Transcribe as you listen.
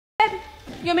Ed,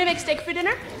 you want me to make steak for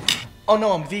dinner? Oh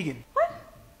no, I'm vegan. What?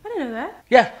 I didn't know that.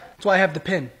 Yeah, that's why I have the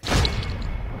pin.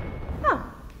 Oh.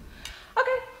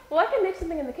 Okay, well I can make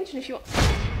something in the kitchen if you want.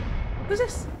 Who's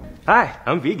this? Hi,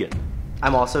 I'm vegan.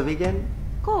 I'm also vegan.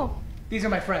 Cool. These are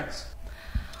my friends.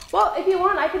 Well, if you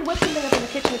want, I can whip something up in the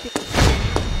kitchen if you...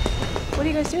 What are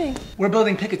you guys doing? We're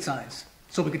building picket signs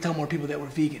so we can tell more people that we're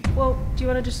vegan. Well, do you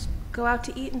want to just go out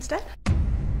to eat instead?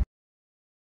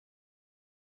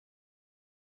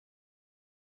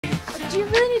 Do you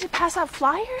really need to pass out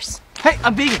flyers? Hey,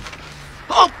 I'm vegan.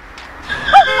 Oh!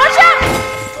 Watch out!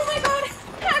 Oh my god!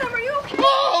 Adam, are you okay?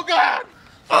 Oh, God!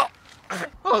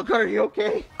 Oh, God, are you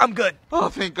okay? I'm good. Oh,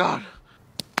 thank God.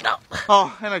 No.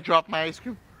 Oh, and I dropped my ice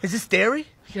cream. Is this dairy?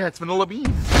 Yeah, it's vanilla beans.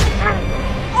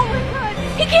 Oh my god!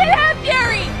 He can't have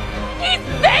dairy! He's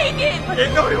vegan! I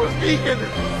didn't know he was vegan.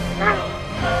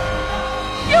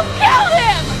 You killed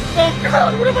him! Oh,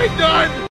 God, what have I done?